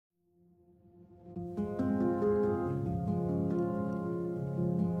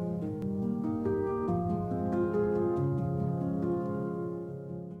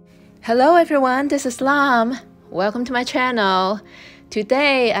Hello everyone, this is Lam. Welcome to my channel.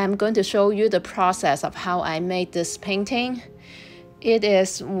 Today I'm going to show you the process of how I made this painting. It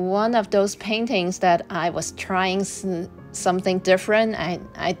is one of those paintings that I was trying something different.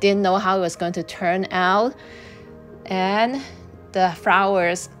 I didn't know how it was going to turn out, and the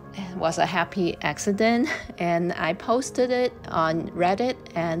flowers was a happy accident, and I posted it on Reddit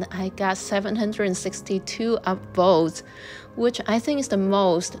and I got 762 upvotes, which I think is the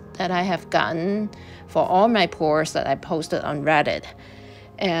most that I have gotten for all my posts that I posted on Reddit.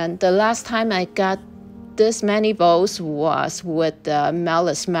 And the last time I got this many votes was with the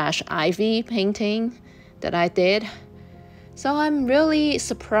Melon Smash Ivy painting that I did. So I'm really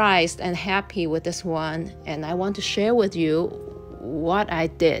surprised and happy with this one, and I want to share with you what I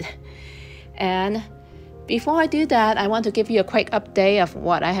did. And before I do that, I want to give you a quick update of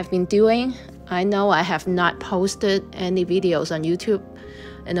what I have been doing. I know I have not posted any videos on YouTube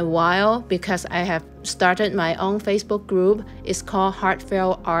in a while because I have started my own Facebook group. It's called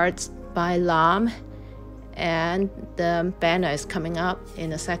Heartfelt Arts by Lam, and the banner is coming up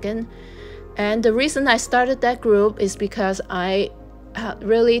in a second. And the reason I started that group is because I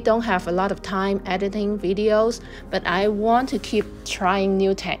really don't have a lot of time editing videos, but I want to keep trying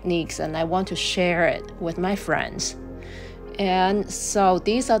new techniques and I want to share it with my friends. And so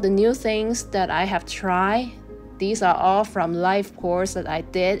these are the new things that I have tried. These are all from live pours that I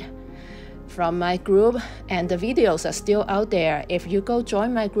did from my group, and the videos are still out there. If you go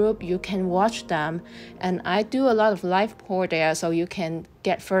join my group, you can watch them, and I do a lot of live pour there, so you can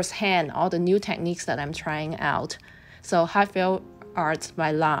get firsthand all the new techniques that I'm trying out. So Heartfelt Arts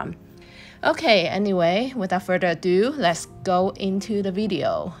by Lam. Okay, anyway, without further ado, let's go into the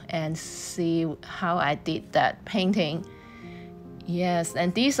video and see how I did that painting. Yes,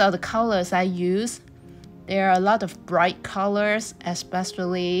 and these are the colors I use. There are a lot of bright colors,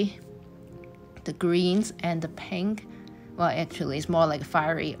 especially the greens and the pink. Well, actually it's more like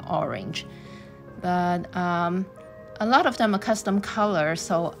fiery orange, but a lot of them are custom colors,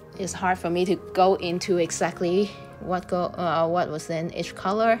 so it's hard for me to go into exactly what was in each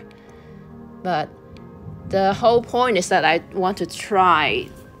color. But the whole point is that I want to try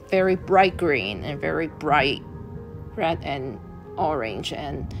very bright green and very bright red and orange,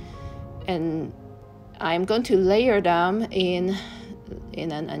 and I'm going to layer them in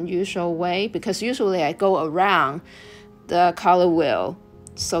an unusual way, because usually I go around the color wheel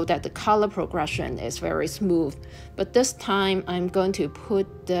so that the color progression is very smooth. But this time I'm going to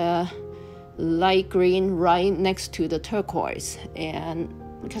put the light green right next to the turquoise, and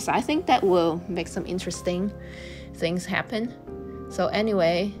because I think that will make some interesting things happen. So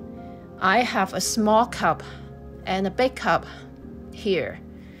anyway, I have a small cup and a big cup here,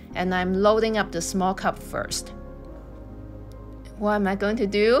 and I'm loading up the small cup first. What am I going to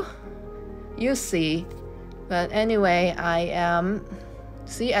do? You see. But anyway,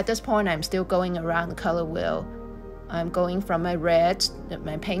 see, at this point I'm still going around the color wheel. I'm going from my red,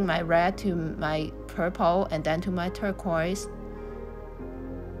 my pink, my red, to my purple, and then to my turquoise.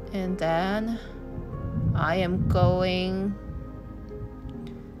 And then I am going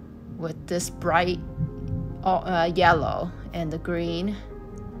with this bright yellow and the green.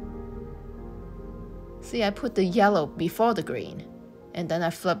 See, I put the yellow before the green, and then I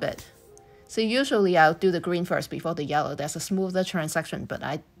flip it. So usually I'll do the green first before the yellow. There's a smoother transition, but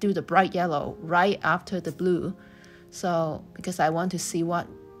I do the bright yellow right after the blue. So, because I want to see what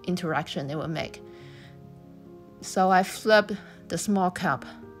interaction it will make. So I flip the small cup.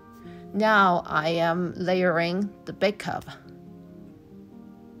 Now I am layering the big cup.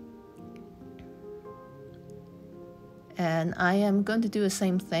 And I am going to do the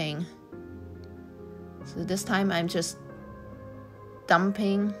same thing. So this time I'm just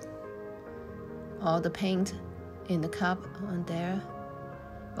dumping all the paint in the cup on there.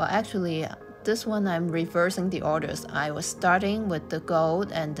 Well, actually, this one I'm reversing the orders. I was starting with the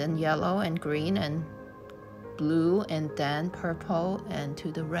gold, and then yellow and green and blue, and then purple, and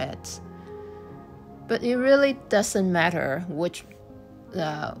to the reds. But it really doesn't matter which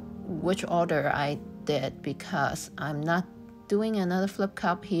order I did, because I'm not doing another flip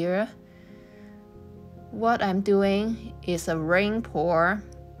cup here. What I'm doing is a rain pour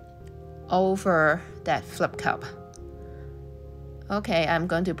over that flip cup. Okay, I'm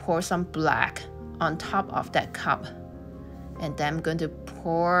going to pour some black on top of that cup, and then I'm going to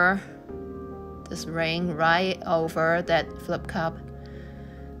pour this rain right over that flip cup.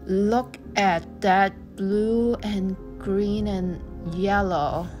 Look at that blue and green and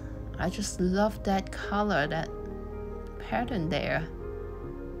yellow. I just love that color, that pattern there.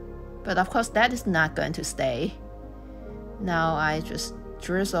 But of course that is not going to stay. Now I just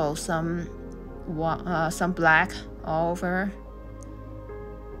drizzle some black all over.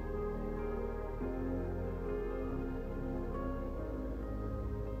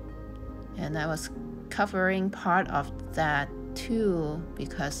 And I was covering part of that too,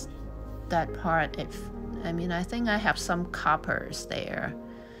 because that part, I mean, I think I have some coppers there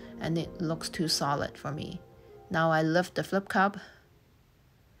and it looks too solid for me. Now I lift the flip cup.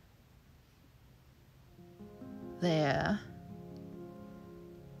 There.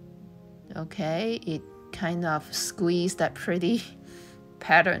 Okay, it kind of squeezed that pretty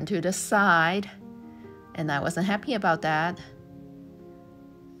pattern to the side, and I wasn't happy about that.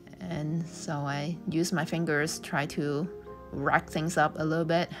 And so I used my fingers, try to rack things up a little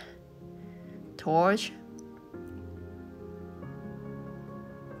bit. Torch.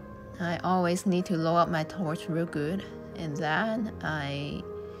 I always need to load up my torch real good, and then I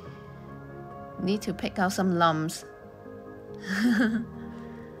need to pick out some lumps.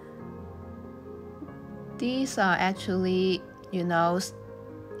 These are actually, you know,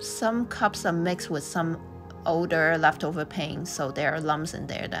 some cups are mixed with some older leftover paint, so there are lumps in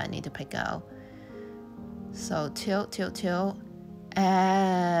there that I need to pick out. So tilt,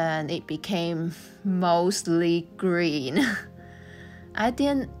 and it became mostly green. I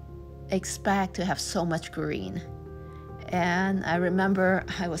didn't expect to have so much green. And I remember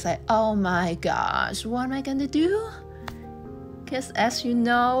I was like, oh my gosh, what am I gonna do? Because as you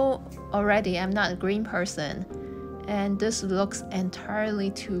know already, I'm not a green person, and this looks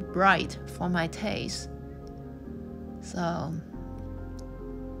entirely too bright for my taste. So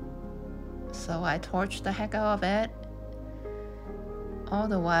I torched the heck out of it, all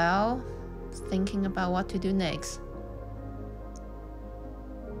the while thinking about what to do next.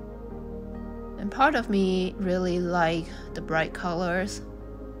 And part of me really like the bright colors,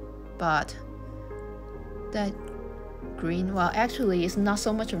 but that green, well, actually it's not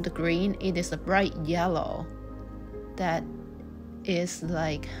so much of the green, it is a bright yellow that is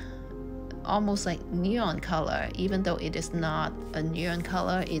like almost like neon color, even though it is not a neon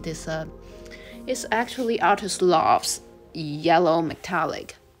color. It's actually Artist Loft's yellow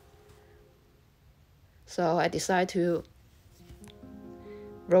metallic. So I decided to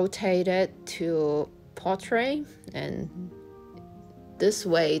rotate it to portrait, and this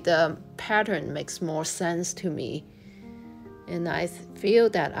way the pattern makes more sense to me, and I feel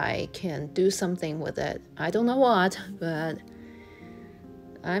that I can do something with it. I don't know what, but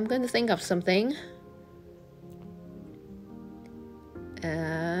I'm going to think of something.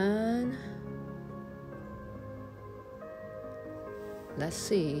 And let's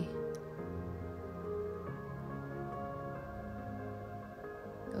see.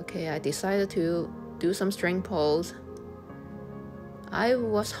 Okay, I decided to do some string pulls. I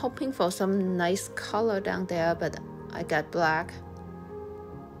was hoping for some nice color down there, but I got black.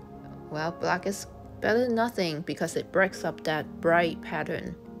 Well, black is better than nothing because it breaks up that bright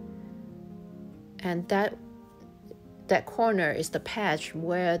pattern. And that corner is the patch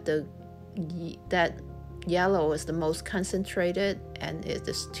where that yellow is the most concentrated, and it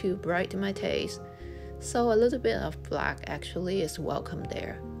is too bright to my taste. So a little bit of black actually is welcome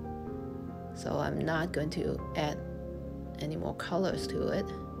there. So I'm not going to add any more colors to it,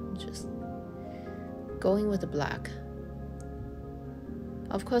 just going with the black.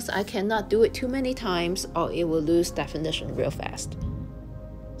 Of course, I cannot do it too many times or it will lose definition real fast.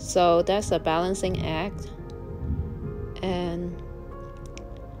 So that's a balancing act. And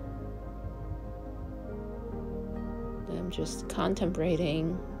I'm just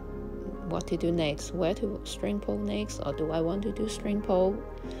contemplating what to do next, where to string pull next, or do I want to do string pull,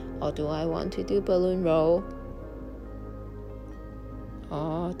 or do I want to do balloon roll,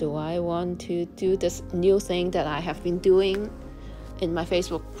 or do I want to do this new thing that I have been doing in my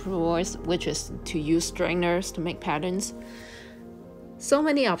Facebook posts, which is to use strainers to make patterns. So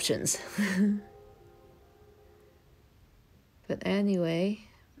many options. But anyway,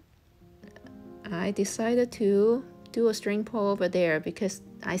 I decided to do a string pull over there because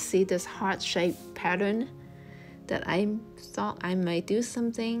I see this heart-shaped pattern that I thought I might do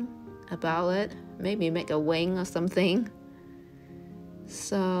something about it, maybe make a wing or something.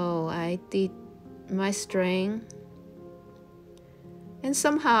 So I did my string, and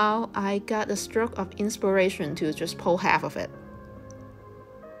somehow I got a stroke of inspiration to just pull half of it.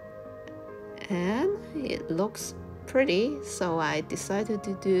 And it looks pretty, so I decided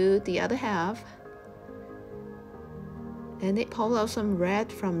to do the other half. And it pulled out some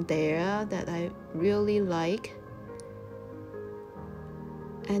red from there that I really like.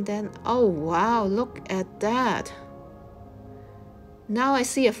 And then, oh wow, look at that. Now I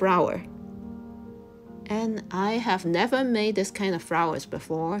see a flower. And I have never made this kind of flowers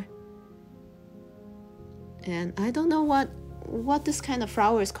before. And I don't know what this kind of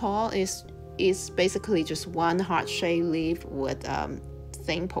flower is called. It's basically just one heart-shaped leaf with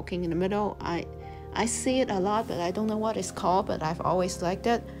thing poking in the middle. I see it a lot, but I don't know what it's called, but I've always liked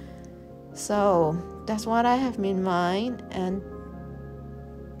it. So that's what I have in mind, and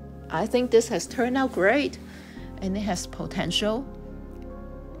I think this has turned out great, and it has potential.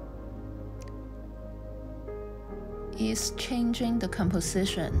 It's changing the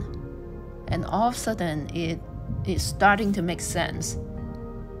composition, and all of a sudden it is starting to make sense.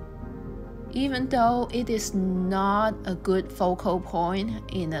 Even though it is not a good focal point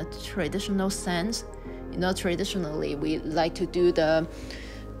in a traditional sense. You know, traditionally we like to do the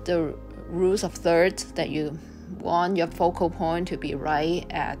rules of thirds, that you want your focal point to be right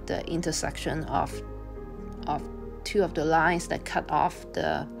at the intersection of two of the lines that cut off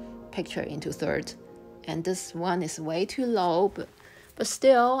the picture into thirds. And this one is way too low, but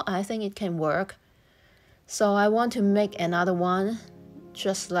still I think it can work. So I want to make another one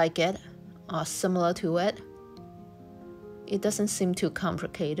just like it or similar to it. It doesn't seem too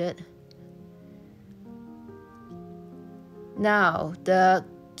complicated. Now the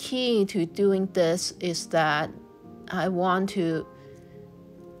key to doing this is that I want to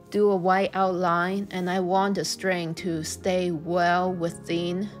do a white outline, and I want the string to stay well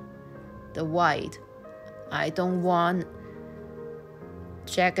within the white. I don't want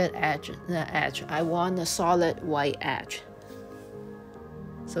jagged edge. I want a solid white edge.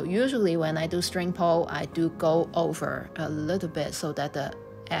 So usually when I do string pull, I do go over a little bit so that the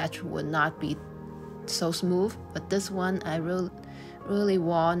edge would not be so smooth. But this one, I really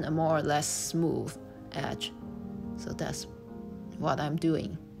want a more or less smooth edge. So that's what I'm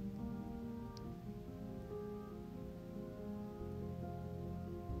doing.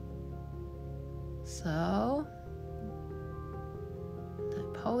 So I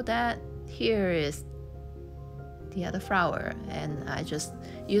pull that. Here is the other flower, and I just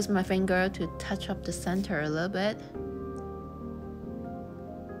use my finger to touch up the center a little bit.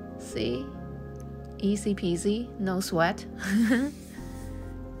 See? Easy peasy, no sweat.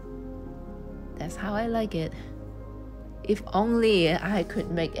 That's how I like it. If only I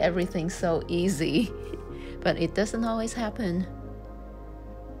could make everything so easy, but it doesn't always happen.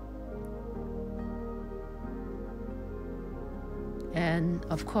 And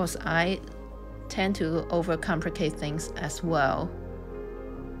of course, I tend to overcomplicate things as well.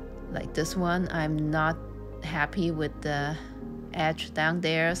 Like this one, I'm not happy with the edge down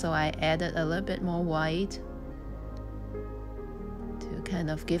there, so I added a little bit more white to kind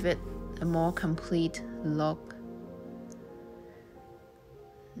of give it a more complete look.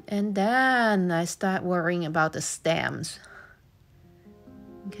 And then I start worrying about the stems,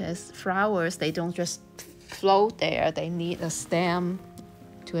 because flowers, they don't just float there, they need a stem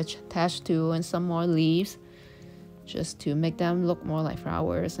to attach to and some more leaves just to make them look more like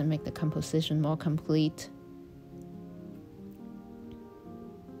flowers and make the composition more complete.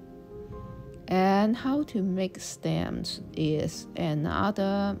 And how to make stems is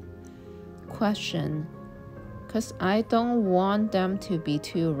another question, because I don't want them to be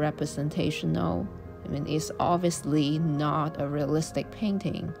too representational. I mean, it's obviously not a realistic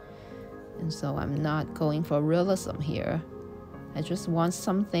painting, and so I'm not going for realism here. I just want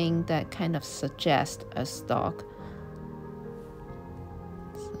something that kind of suggests a stalk.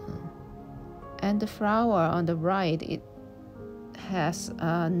 And the flower on the right, it has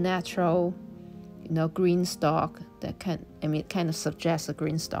a natural, green stalk that it kind of suggests a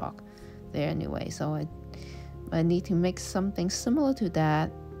green stalk there anyway. So I need to make something similar to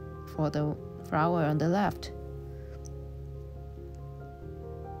that for the flower on the left.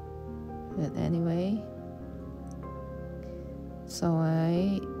 But anyway, so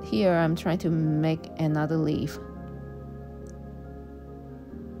here I'm trying to make another leaf.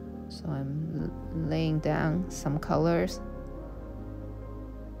 So I'm laying down some colors.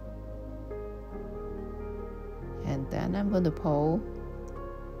 And then I'm going to pull.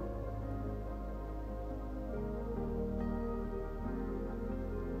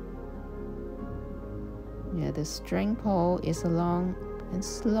 Yeah, the string pull is a long and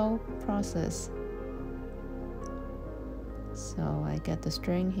slow process. So I get the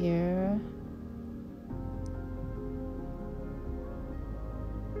string here.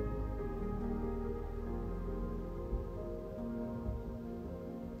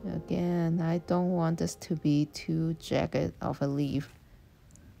 Again, I don't want this to be too jagged of a leaf.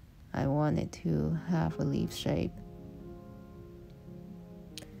 I want it to have a leaf shape.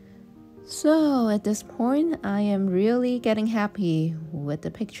 So at this point, I am really getting happy with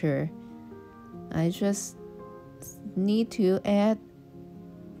the picture. I just need to add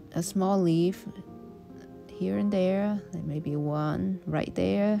a small leaf here and there, like maybe one right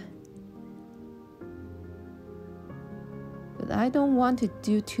there. But I don't want to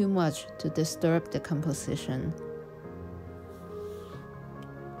do too much to disturb the composition.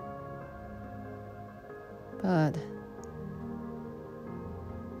 But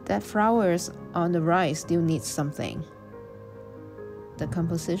that flowers on the right still needs something. The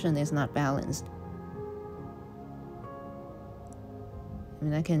composition is not balanced. I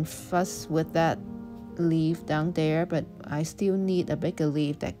mean, I can fuss with that leaf down there, but I still need a bigger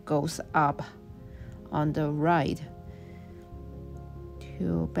leaf that goes up on the right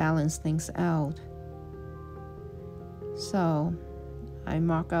to balance things out. So I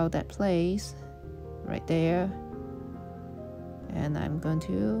mark out that place right there, and I'm going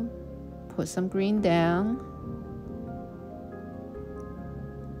to put some green down.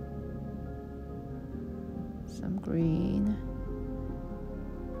 Some green.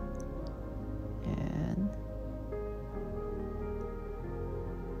 And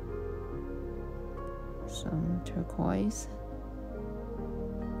some turquoise.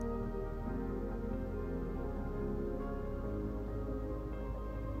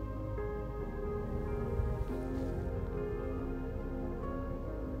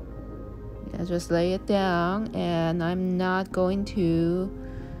 Yeah, just lay it down, and I'm not going to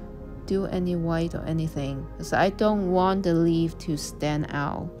do any white or anything because I don't want the leaf to stand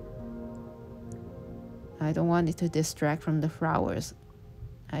out. I don't want it to distract from the flowers.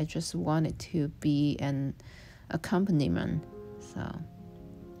 I just want it to be an accompaniment. So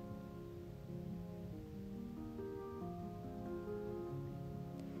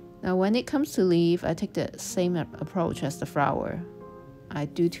now when it comes to leaf, I take the same approach as the flower. I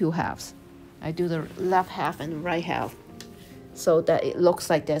do two halves. I do the left half and the right half so that it looks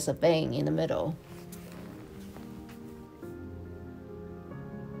like there's a vein in the middle.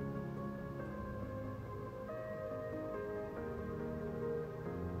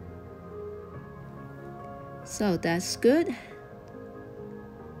 So that's good.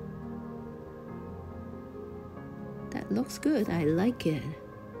 That looks good. I like it.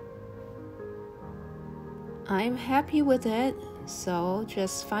 I'm happy with it. So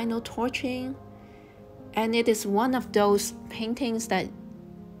just final torching. And it is one of those paintings that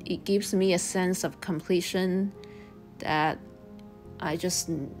it gives me a sense of completion, that I just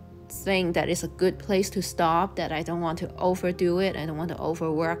think that it's a good place to stop, that I don't want to overdo it. I don't want to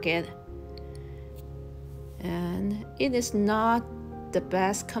overwork it. And it is not the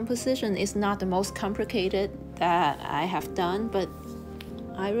best composition. It's not the most complicated that I have done, but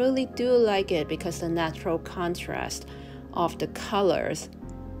I really do like it because the natural contrast of the colors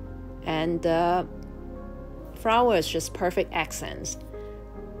and the flowers, just perfect accents.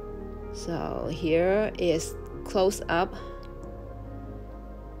 So here is close up,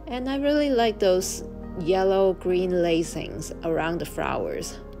 and I really like those yellow green lacings around the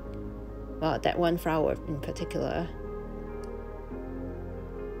flowers. Well, that one flower in particular.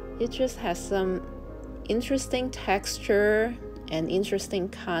 It just has some interesting texture and interesting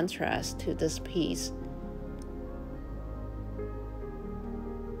contrast to this piece.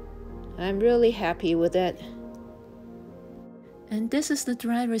 I'm really happy with it. And this is the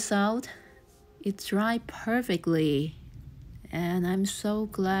dry result. It dried perfectly. And I'm so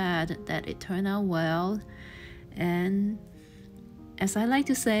glad that it turned out well. And as I like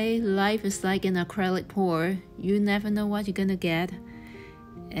to say, life is like an acrylic pour. You never know what you're gonna get.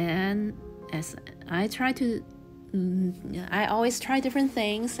 And as I always try different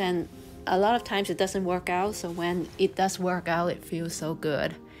things, and a lot of times it doesn't work out. So when it does work out, it feels so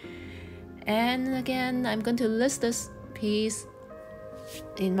good. And again, I'm going to list this piece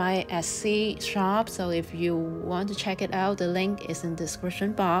in my Etsy shop. So if you want to check it out, the link is in the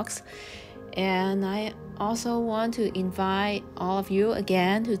description box. And I also want to invite all of you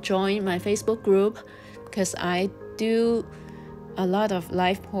again to join my Facebook group, because I do a lot of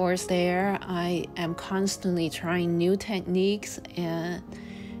live pours there. I am constantly trying new techniques, and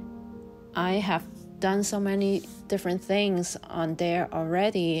I have done so many different things on there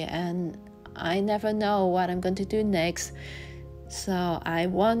already, and I never know what I'm going to do next. So I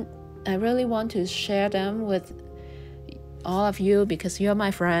really want to share them with all of you because you're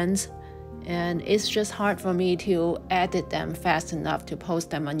my friends, and it's just hard for me to edit them fast enough to post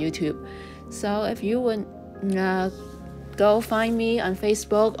them on YouTube. So if you would go find me on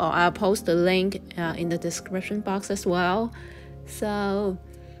Facebook, or I'll post the link in the description box as well. So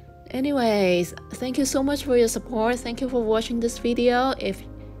anyways, thank you so much for your support. Thank you for watching this video. If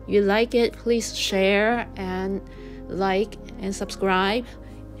you like it, please share and like and subscribe.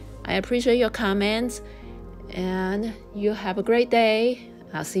 I appreciate your comments, and you have a great day.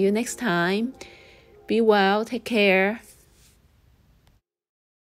 I'll see you next time. Be well, take care.